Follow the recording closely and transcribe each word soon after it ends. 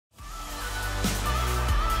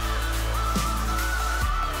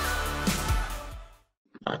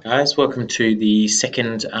Alright guys, welcome to the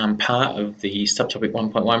second part of the subtopic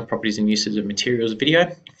 1.1 properties and uses of materials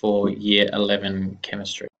video for year 11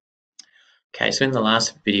 chemistry. Okay, so in the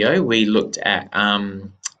last video we looked at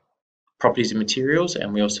properties of materials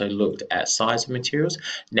and we also looked at size of materials.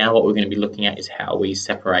 Now what we're going to be looking at is how we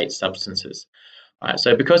separate substances. Alright,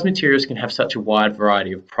 so because materials can have such a wide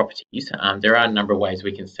variety of properties, there are a number of ways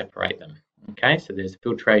we can separate them. Okay, so there's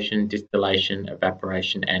filtration, distillation,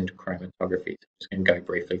 evaporation, and chromatography. So I'm just going to go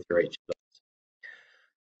briefly through each of those.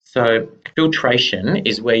 So filtration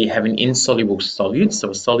is where you have an insoluble solute. So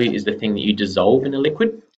a solute is the thing that you dissolve in a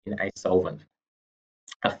liquid in a solvent.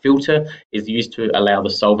 A filter is used to allow the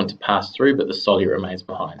solvent to pass through, but the solute remains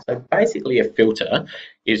behind. So basically a filter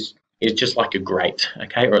is just like a grate,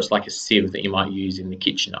 okay, or it's like a sieve that you might use in the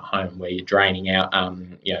kitchen at home where you're draining out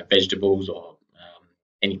vegetables or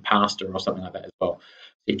any pasta or something like that as well.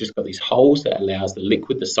 So you've just got these holes that allows the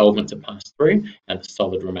liquid, the solvent, to pass through and the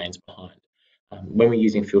solid remains behind. When we're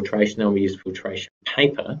using filtration and we use filtration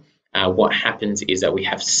paper, what happens is that we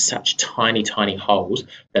have such tiny holes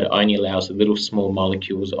that it only allows the little small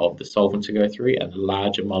molecules of the solvent to go through and the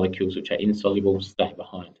larger molecules which are insoluble stay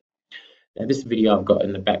behind. Now this video I've got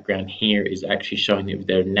in the background here is actually showing that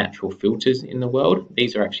there are natural filters in the world.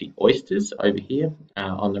 These are actually oysters over here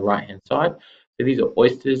on the right hand side. So these are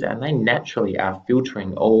oysters and they naturally are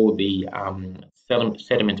filtering all the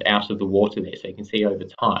sediment out of the water there. So you can see over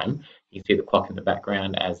time, you can see the clock in the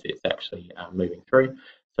background as it's actually moving through.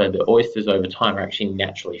 So the oysters over time are actually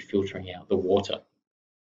naturally filtering out the water.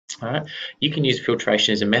 All right. You can use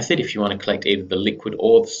filtration as a method if you want to collect either the liquid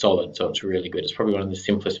or the solid, so it's really good. It's probably one of the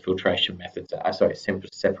simplest filtration methods,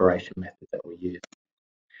 simplest separation methods that we use.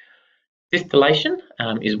 Distillation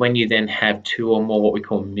is when you then have two or more what we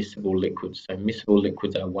call miscible liquids. So miscible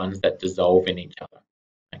liquids are ones that dissolve in each other.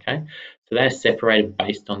 Okay, so they're separated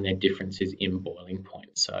based on their differences in boiling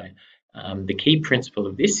point. So the key principle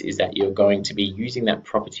of this is that you're going to be using that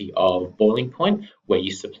property of boiling point where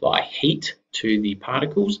you supply heat to the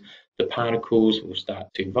particles. The particles will start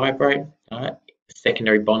to vibrate. The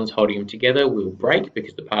secondary bonds holding them together will break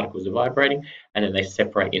because the particles are vibrating, and then they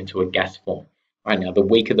separate into a gas form. Right, now, the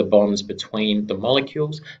weaker the bonds between the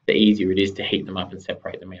molecules, the easier it is to heat them up and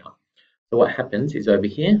separate them out. So what happens is over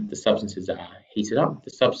here, the substances are heated up. The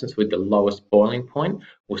substance with the lowest boiling point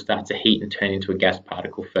will start to heat and turn into a gas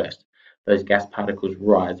particle first. Those gas particles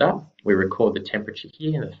rise up. We record the temperature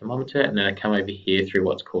here in the thermometer, and then they come over here through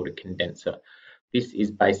what's called a condenser. This is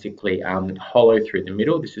basically hollow through the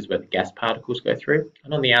middle. This is where the gas particles go through.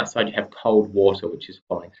 And on the outside, you have cold water, which is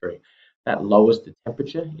flowing through. That lowers the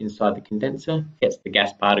temperature inside the condenser, gets the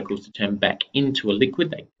gas particles to turn back into a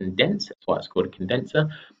liquid. They condense, that's why it's called a condenser,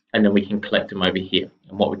 and then we can collect them over here.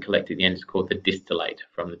 And what we collect at the end is called the distillate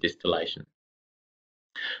from the distillation.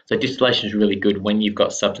 So distillation is really good when you've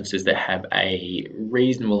got substances that have a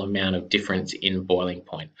reasonable amount of difference in boiling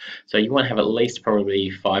point. So you want to have at least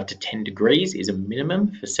probably 5 to 10 degrees is a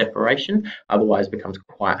minimum for separation. Otherwise it becomes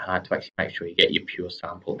quite hard to actually make sure you get your pure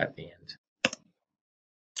sample at the end.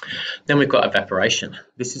 Then we've got evaporation.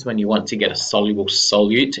 This is when you want to get a soluble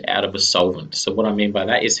solute out of a solvent. So what I mean by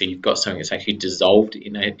that is, so you've got something that's actually dissolved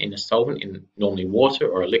in a solvent, in normally water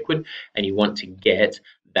or a liquid, and you want to get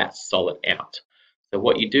that solid out. So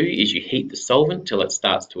what you do is you heat the solvent till it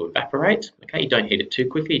starts to evaporate. Okay, you don't heat it too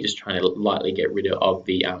quickly, you're just trying to lightly get rid of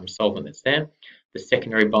the solvent that's there. The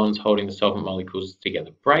secondary bonds holding the solvent molecules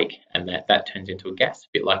together break, and that turns into a gas, a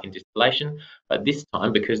bit like in distillation. But this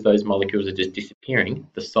time, because those molecules are just disappearing,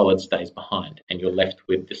 the solid stays behind, and you're left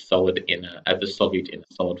with the solid the solute in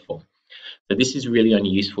a solid form. So this is really only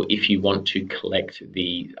useful if you want to collect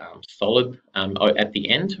the solid at the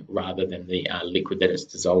end, rather than the liquid that it's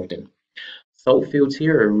dissolved in. Salt fields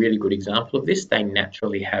here are a really good example of this. They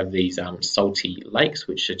naturally have these salty lakes,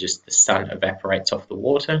 which are just the sun evaporates off the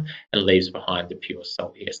water and leaves behind the pure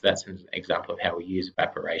salt here. So that's an example of how we use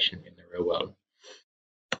evaporation in the real world.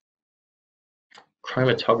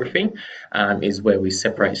 Chromatography is where we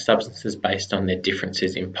separate substances based on their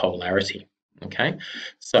differences in polarity. Okay,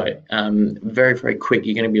 so very quick,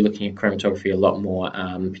 you're going to be looking at chromatography a lot more,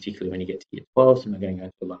 particularly when you get to year 12, so I'm not going to go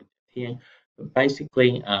into a lot of depth here. But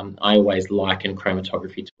basically, I always liken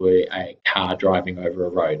chromatography to a car driving over a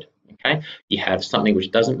road. Okay, you have something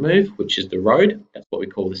which doesn't move, which is the road. That's what we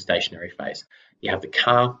call the stationary phase. You have the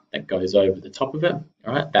car that goes over the top of it.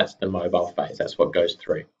 All right, that's the mobile phase. That's what goes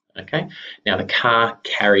through. Okay, now the car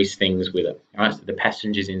carries things with it. All right, so the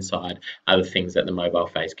passengers inside are the things that the mobile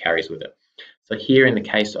phase carries with it. So here in the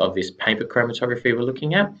case of this paper chromatography we're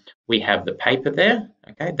looking at, we have the paper there.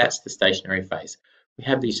 Okay, that's the stationary phase. We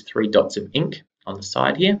have these 3 dots of ink on the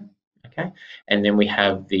side here. Okay, and then we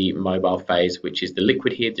have the mobile phase, which is the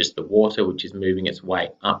liquid here, just the water, which is moving its way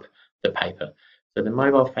up the paper. So the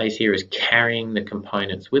mobile phase here is carrying the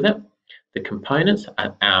components with it. The components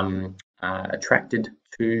are attracted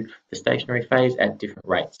to the stationary phase at different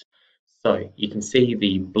rates. So you can see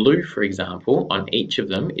the blue, for example, on each of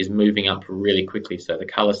them is moving up really quickly. So the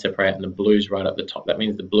colours separate and the blue's right up the top. That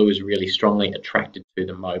means the blue is really strongly attracted to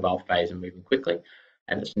the mobile phase and moving quickly.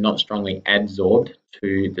 And it's not strongly adsorbed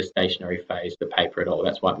to the stationary phase, the paper at all.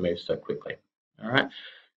 That's why it moves so quickly. All right.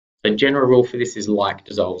 The general rule for this is like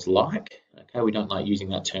dissolves like. Okay, we don't like using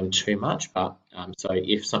that term too much, but so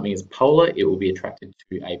if something is polar, it will be attracted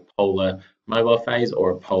to a polar mobile phase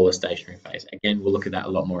or a polar stationary phase. Again, we'll look at that a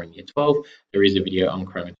lot more in year 12. There is a video on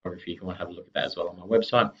chromatography if you want to have a look at that as well on my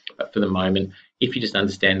website. But for the moment, if you just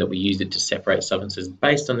understand that we use it to separate substances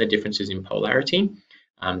based on the differences in polarity,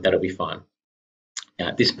 that'll be fine. Now,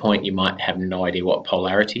 at this point, you might have no idea what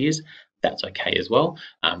polarity is. That's okay as well.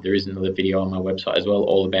 There is another video on my website as well,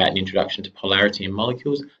 all about an introduction to polarity in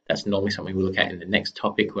molecules. That's normally something we look at in the next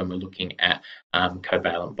topic when we're looking at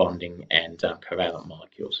covalent bonding and covalent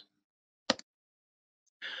molecules.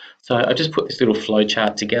 So I just put this little flow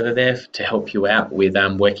chart together there to help you out with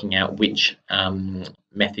working out which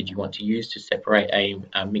method you want to use to separate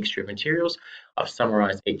a mixture of materials. I've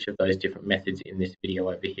summarized each of those different methods in this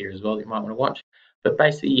video over here as well that you might want to watch. But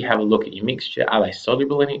basically, you have a look at your mixture. Are they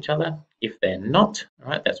soluble in each other? If they're not,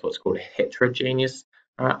 right, that's what's called a heterogeneous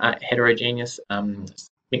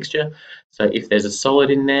mixture. So if there's a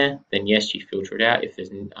solid in there, then yes, you filter it out. If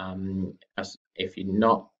you're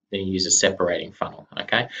not, then you use a separating funnel.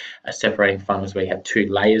 Okay, a separating funnel is where you have two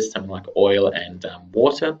layers, something like oil and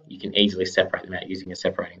water. You can easily separate them out using a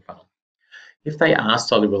separating funnel. If they are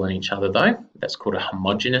soluble in each other, though, that's called a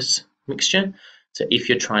homogeneous mixture. So if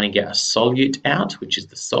you're trying to get a solute out, which is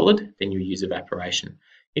the solid, then you use evaporation.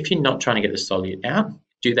 If you're not trying to get the solute out,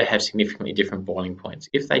 do they have significantly different boiling points?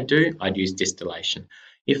 If they do, I'd use distillation.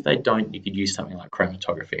 If they don't, you could use something like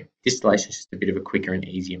chromatography. Distillation is just a bit of a quicker and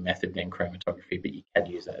easier method than chromatography, but you can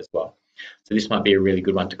use that as well. So this might be a really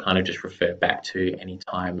good one to kind of just refer back to any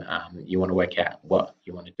time you want to work out what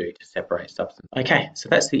you want to do to separate substance. Okay, so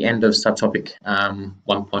that's the end of subtopic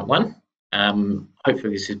 1.1.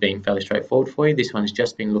 Hopefully this has been fairly straightforward for you. This one's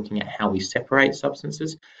just been looking at how we separate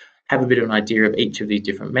substances. Have a bit of an idea of each of these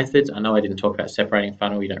different methods. I know I didn't talk about separating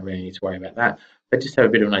funnel, you don't really need to worry about that, but just have a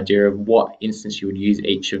bit of an idea of what instance you would use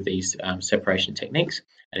each of these separation techniques.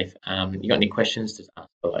 And if you got any questions, just ask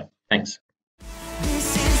below. Thanks.